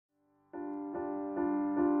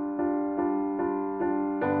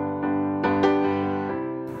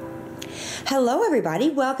Hello everybody,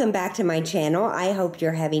 welcome back to my channel. I hope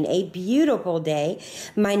you're having a beautiful day.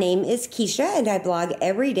 My name is Kisha and I blog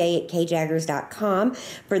every day at kjaggers.com.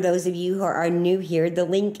 For those of you who are new here, the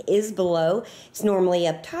link is below. It's normally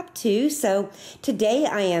up top too. So today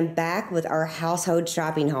I am back with our household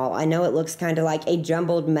shopping haul. I know it looks kind of like a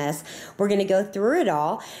jumbled mess. We're going to go through it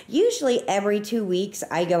all. Usually every 2 weeks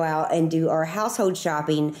I go out and do our household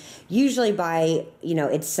shopping, usually by,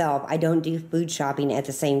 itself. I don't do food shopping at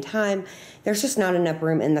the same time. There's just not enough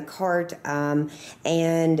room in the cart,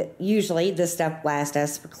 and usually this stuff lasts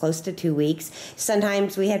us for close to 2 weeks.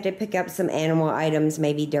 Sometimes we have to pick up some animal items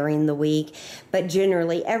maybe during the week, but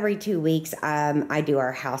generally every 2 weeks I do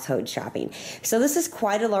our household shopping. So this is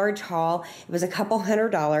quite a large haul. It was a couple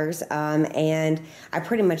 $100, and I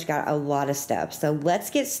pretty much got a lot of stuff. So let's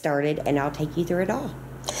get started and I'll take you through it all.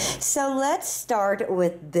 So let's start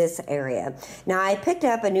with this area. Now I picked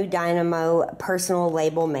up a new Dynamo personal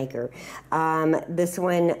label maker. This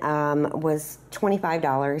one was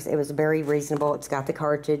 $25. It was very reasonable. It's got the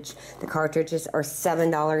cartridge. The cartridges are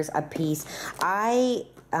 $7 a piece. I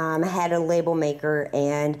had a label maker,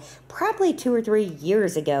 and probably 2 or 3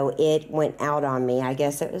 years ago it went out on me. I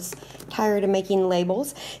guess it was tired of making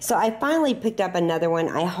labels, so I finally picked up another one.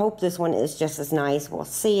 I hope this one is just as nice. We'll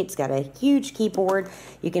see. It's got a huge keyboard.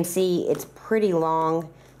 You can see it's pretty long.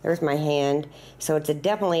 There's my hand. So it's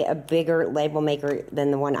definitely a bigger label maker than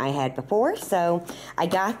the one I had before. So I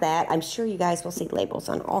got that. I'm sure you guys will see labels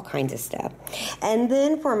on all kinds of stuff. And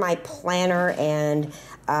then for my planner and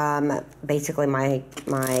basically my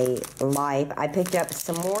life, I picked up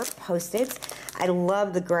some more Post-its. I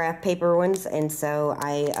love the graph paper ones, and so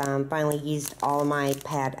I finally used all my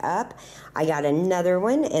pad up. I got another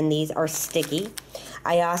one, and these are sticky.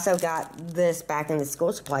 I also got this back in the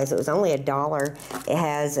school supplies. It was only $1. It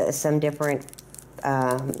has some different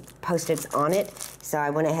Post-its on it, so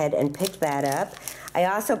I went ahead and picked that up. I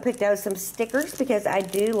also picked out some stickers because I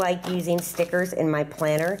do like using stickers in my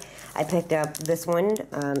planner. I picked up this one.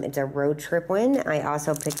 It's a road trip one. I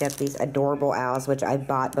also picked up these adorable owls, which I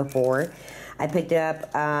bought before. I picked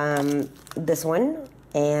up this one,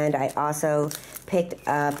 and I also picked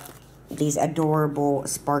up these adorable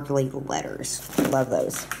sparkly letters. Love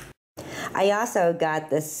those. I also got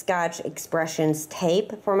the Scotch Expressions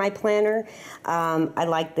tape for my planner. I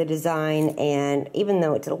like the design, and even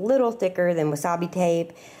though it's a little thicker than wasabi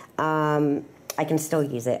tape, I can still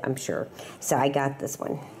use it, I'm sure. So I got this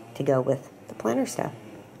one to go with the planner stuff.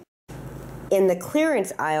 In the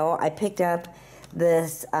clearance aisle, I picked up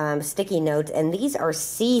this sticky notes, and these are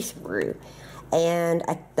see-through. And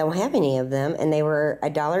I don't have any of them, and they were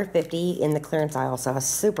 $1.50 in the clearance aisle, so I was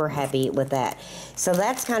super happy with that. So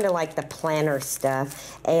that's kind of like the planner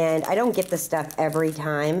stuff, and I don't get the stuff every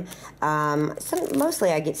time.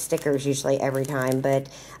 Mostly I get stickers usually every time, but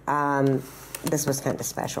this was kind of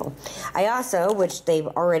special. I also, which they've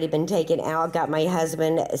already been taken out, got my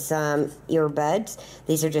husband some earbuds.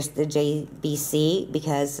 These are just the JBC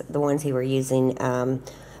because the ones he were using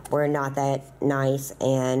were not that nice,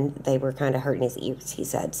 and they were kind of hurting his ears, he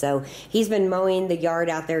said. So he's been mowing the yard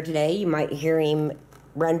out there today. You might hear him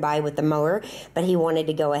run by with the mower, but he wanted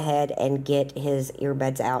to go ahead and get his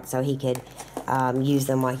earbuds out so he could use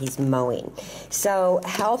them while he's mowing. So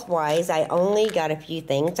health-wise, I only got a few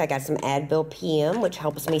things. I got some Advil PM, which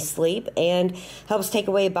helps me sleep and helps take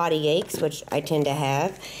away body aches, which I tend to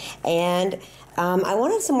have. And I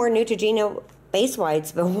wanted some more Neutrogena base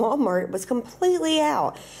whites, but Walmart was completely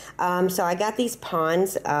out. So I got these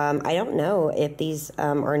Ponds. I don't know if these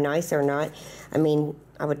are nice or not. I mean,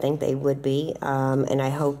 I would think they would be, and I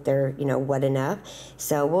hope they're, wet enough.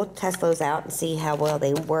 So we'll test those out and see how well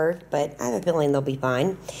they work, but I have a feeling they'll be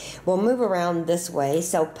fine. We'll move around this way.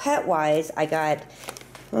 So pet-wise, I got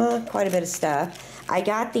quite a bit of stuff. I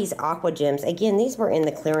got these Aqua Gems. Again, these were in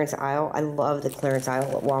the clearance aisle. I love the clearance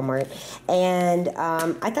aisle at Walmart. And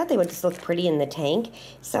I thought they would just look pretty in the tank,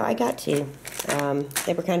 so I got two.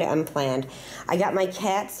 They were kind of unplanned. I got my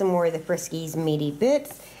cat some more of the Friskies Meaty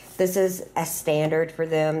Bits. This is a standard for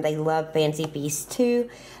them. They love Fancy Feast too.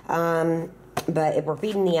 But if we're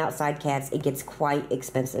feeding the outside cats, it gets quite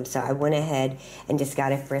expensive. So I went ahead and just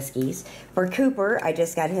got a Friskies. For Cooper, I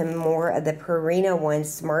just got him more of the Purina One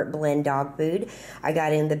Smart Blend dog food. I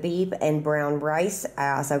got him the beef and brown rice.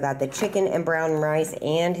 I also got the chicken and brown rice,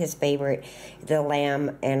 and his favorite, the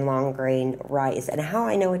lamb and long grain rice. And how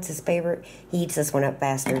I know it's his favorite, he eats this one up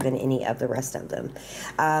faster than any of the rest of them.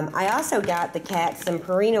 I also got the cat some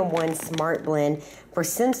Purina One Smart Blend for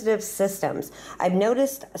sensitive systems. I've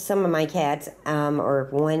noticed some of my cats, or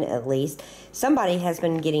one at least, somebody has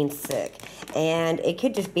been getting sick. And it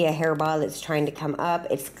could just be a hairball that's trying to come up.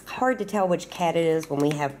 It's hard to tell which cat it is when we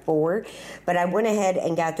have 4. But I went ahead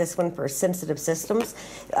and got this one for sensitive systems.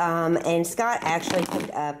 And Scott actually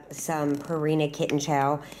picked up some Purina kitten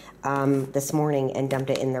chow this morning and dumped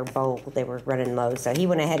it in their bowl. They were running low. So he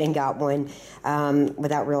went ahead and got one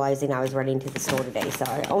without realizing I was running to the store today. So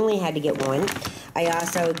I only had to get one. I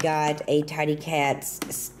also got a Tidy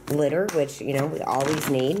Cats litter, which, you know, we always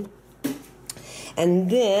need.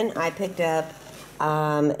 And then I picked up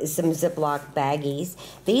some Ziploc baggies.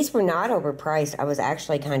 These were not overpriced. I was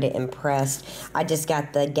actually kind of impressed. I just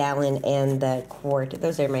got the gallon and the quart.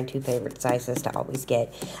 Those are my 2 favorite sizes to always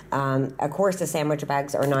get. Of course, the sandwich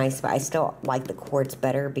bags are nice, but I still like the quarts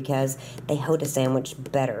better because they hold a sandwich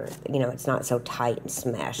better. You know, it's not so tight and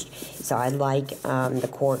smashed. So I like the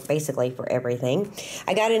quart basically for everything.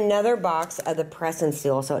 I got another box of the press and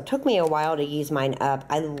seal, so it took me a while to use mine up.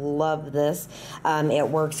 I love this. It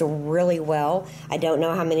works really well. I don't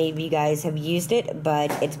know how many of you guys have used it,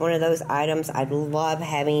 but it's one of those items I love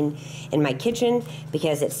having in my kitchen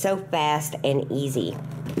because it's so fast and easy.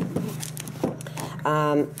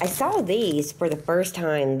 I saw these for the first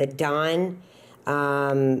time, the Dawn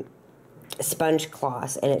sponge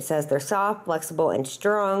cloths, and it says they're soft, flexible, and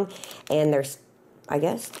strong, and there's, I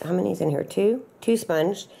guess, how many is in here? 2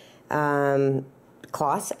 sponge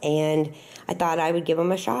cloths, and I thought I would give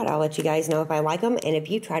them a shot. I'll let you guys know if I like them, and if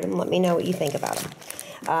you tried them, let me know what you think about them.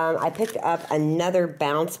 I picked up another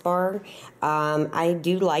bounce bar. I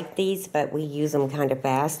do like these, but we use them kind of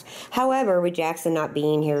fast. However, with Jackson not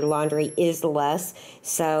being here, laundry is less,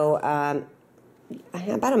 so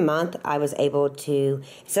about a month I was able to,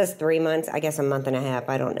 it says 3 months, I guess a month and a half,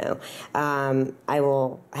 I don't know. I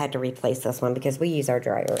will have to replace this one because we use our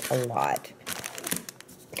dryer a lot.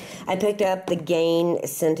 I picked up the Gain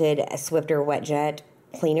Scented Swifter Wet Jet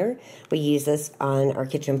Cleaner. We use this on our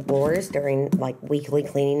kitchen floors during like weekly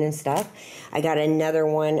cleaning and stuff. I got another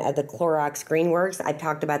one of the Clorox Greenworks. I've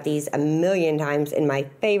talked about these a million times in my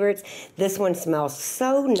favorites. This one smells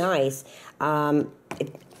so nice.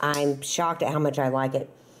 I'm shocked at how much I like it.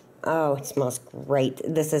 Oh, it smells great.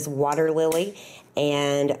 This is Water Lily,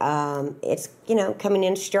 and it's, you know, coming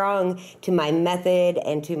in strong to my Method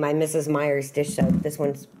and to my Mrs. Meyer's dish soap. This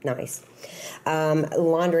one's nice.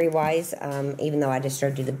 Laundry-wise, even though I just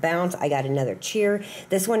showed you the bounce, I got another Cheer.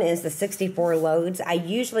 This one is the 64 loads. I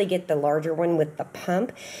usually get the larger one with the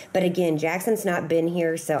pump, but again, Jackson's not been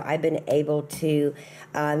here, so I've been able to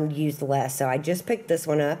use less. So I just picked this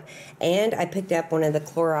one up, and I picked up one of the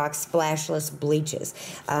Clorox Splashless Bleaches.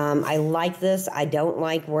 I like this. I don't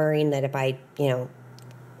like worrying that if I, you know,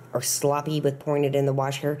 or sloppy with pouring it in the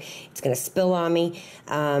washer, it's going to spill on me,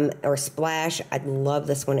 or splash. I love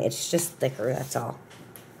this one. It's just thicker, that's all.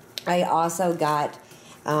 I also got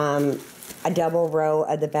a double row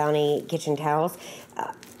of the Bounty kitchen towels.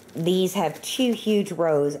 These have 2 huge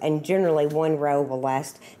rows, and generally 1 row will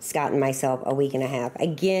last Scott and myself a week and a half.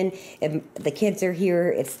 Again, if the kids are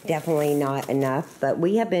here, it's definitely not enough, but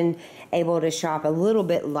we have been able to shop a little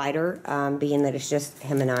bit lighter, being that it's just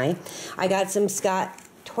him and I. I got some Scott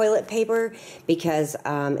toilet paper because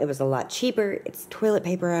it was a lot cheaper. It's toilet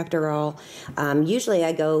paper after all. Usually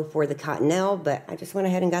I go for the Cottonelle, but I just went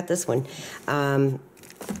ahead and got this one.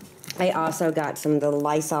 I also got some of the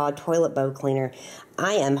Lysol toilet bowl cleaner.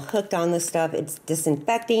 I am hooked on this stuff. It's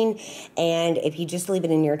disinfecting, and if you just leave it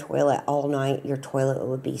in your toilet all night, your toilet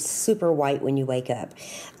will be super white when you wake up.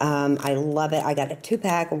 I love it. I got a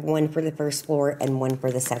 2-pack, 1 for the first floor and 1 for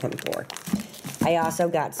the second floor. I also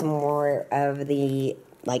got some more of the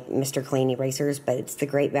like Mr. Clean erasers, but it's the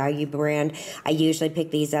Great Value brand. I usually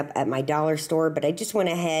pick these up at my dollar store, but I just went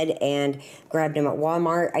ahead and grabbed them at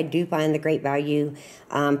Walmart. I do find the Great Value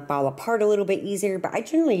fall apart a little bit easier, but I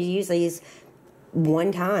generally use these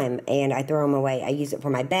one time and I throw them away. I use it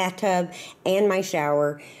for my bathtub and my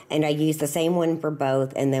shower, and I use the same one for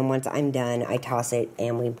both, and then once I'm done, I toss it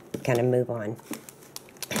and we kind of move on.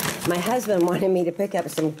 My husband wanted me to pick up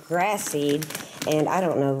some grass seed, and I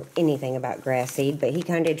don't know anything about grass seed, but he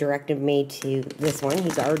kind of directed me to this one.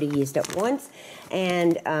 He's already used it once,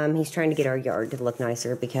 and he's trying to get our yard to look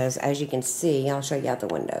nicer because, as you can see, I'll show you out the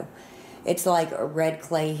window. It's like a red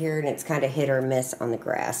clay here, and it's kind of hit or miss on the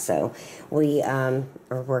grass. So we are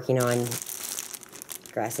working on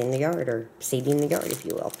grassing the yard, or seeding the yard, if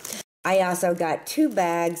you will. I also got 2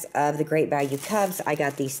 bags of the Great Value cups. I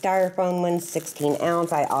got these styrofoam ones, 16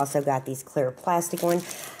 ounce. I also got these clear plastic ones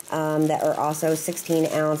that are also 16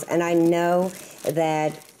 ounce. And I know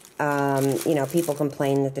that You know, people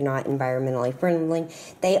complain that they're not environmentally friendly.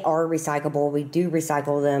 They are recyclable. We do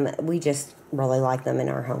recycle them. We just really like them in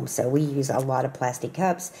our home. So we use a lot of plastic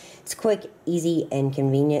cups. It's quick, easy, and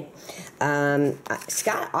convenient.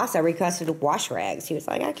 Scott also requested wash rags. He was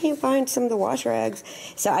like, I can't find some of the wash rags.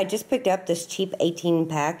 So I just picked up this cheap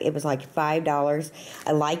 18-pack. It was like $5.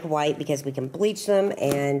 I like white because we can bleach them,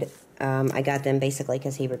 and I got them basically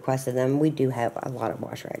because he requested them. We do have a lot of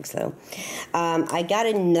wash rags, though. I got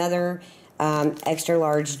another extra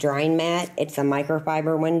large drying mat. It's a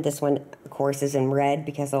microfiber one. This one, of course, is in red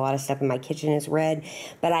because a lot of stuff in my kitchen is red.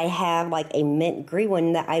 But I have like a mint green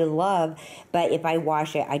one that I love, but if I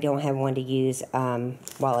wash it, I don't have one to use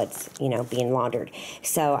while it's, you know, being laundered.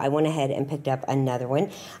 So I went ahead and picked up another one.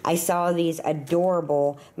 I saw these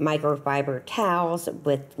adorable microfiber towels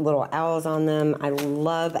with little owls on them. I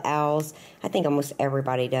love owls. I think almost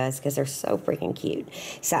everybody does because they're so freaking cute.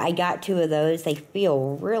 So I got 2 of those. They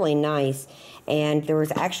feel really nice. And there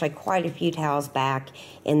was actually quite a few towels back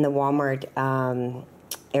in the Walmart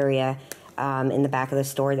area in the back of the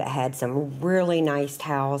store that had some really nice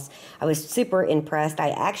towels. I was super impressed. I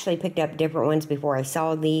actually picked up different ones before I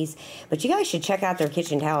saw these. But you guys should check out their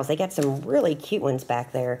kitchen towels. They got some really cute ones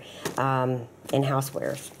back there in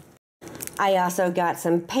housewares. I also got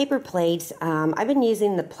some paper plates. I've been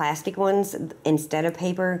using the plastic ones instead of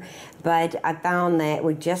paper, but I found that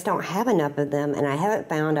we just don't have enough of them, and I haven't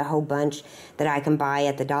found a whole bunch that I can buy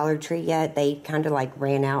at the Dollar Tree yet. They kind of like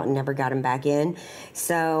ran out and never got them back in.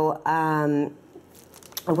 So I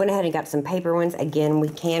went ahead and got some paper ones. Again, we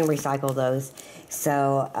can recycle those,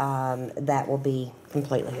 so that will be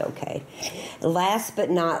completely okay. Last but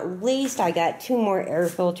not least, I got 2 more air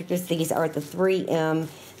filters. These are the 3M.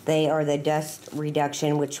 They are the dust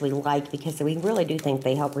reduction, which we like because we really do think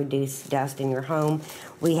they help reduce dust in your home.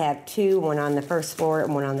 We have 2, one on the first floor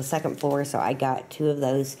and one on the second floor, so I got 2 of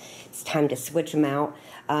those. It's time to switch them out,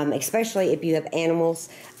 especially if you have animals.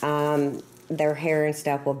 Their hair and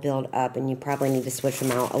stuff will build up, and you probably need to switch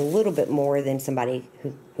them out a little bit more than somebody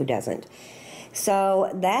who doesn't. So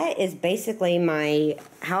that is basically my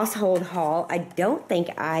household haul. I don't think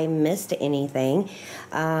I missed anything,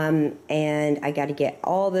 and I got to get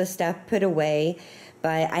all this stuff put away.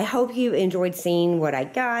 But I hope you enjoyed seeing what I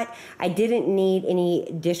got. I didn't need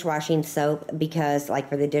any dishwashing soap because, like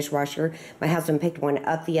for the dishwasher, my husband picked one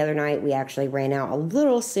up the other night. We actually ran out a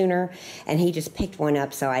little sooner, and he just picked one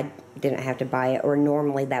up, so I didn't have to buy it, or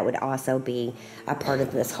normally that would also be a part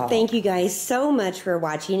of this haul. Thank you guys so much for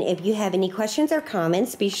watching. If you have any questions or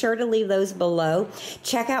comments, be sure to leave those below.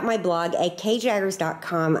 Check out my blog at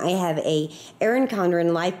kjaggers.com. I have a Erin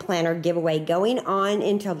Condren Life Planner giveaway going on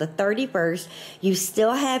until the 31st. You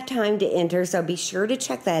still have time to enter, so be sure to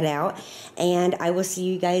check that out. And I will see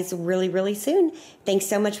you guys really, really soon. Thanks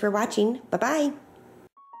so much for watching. Bye-bye.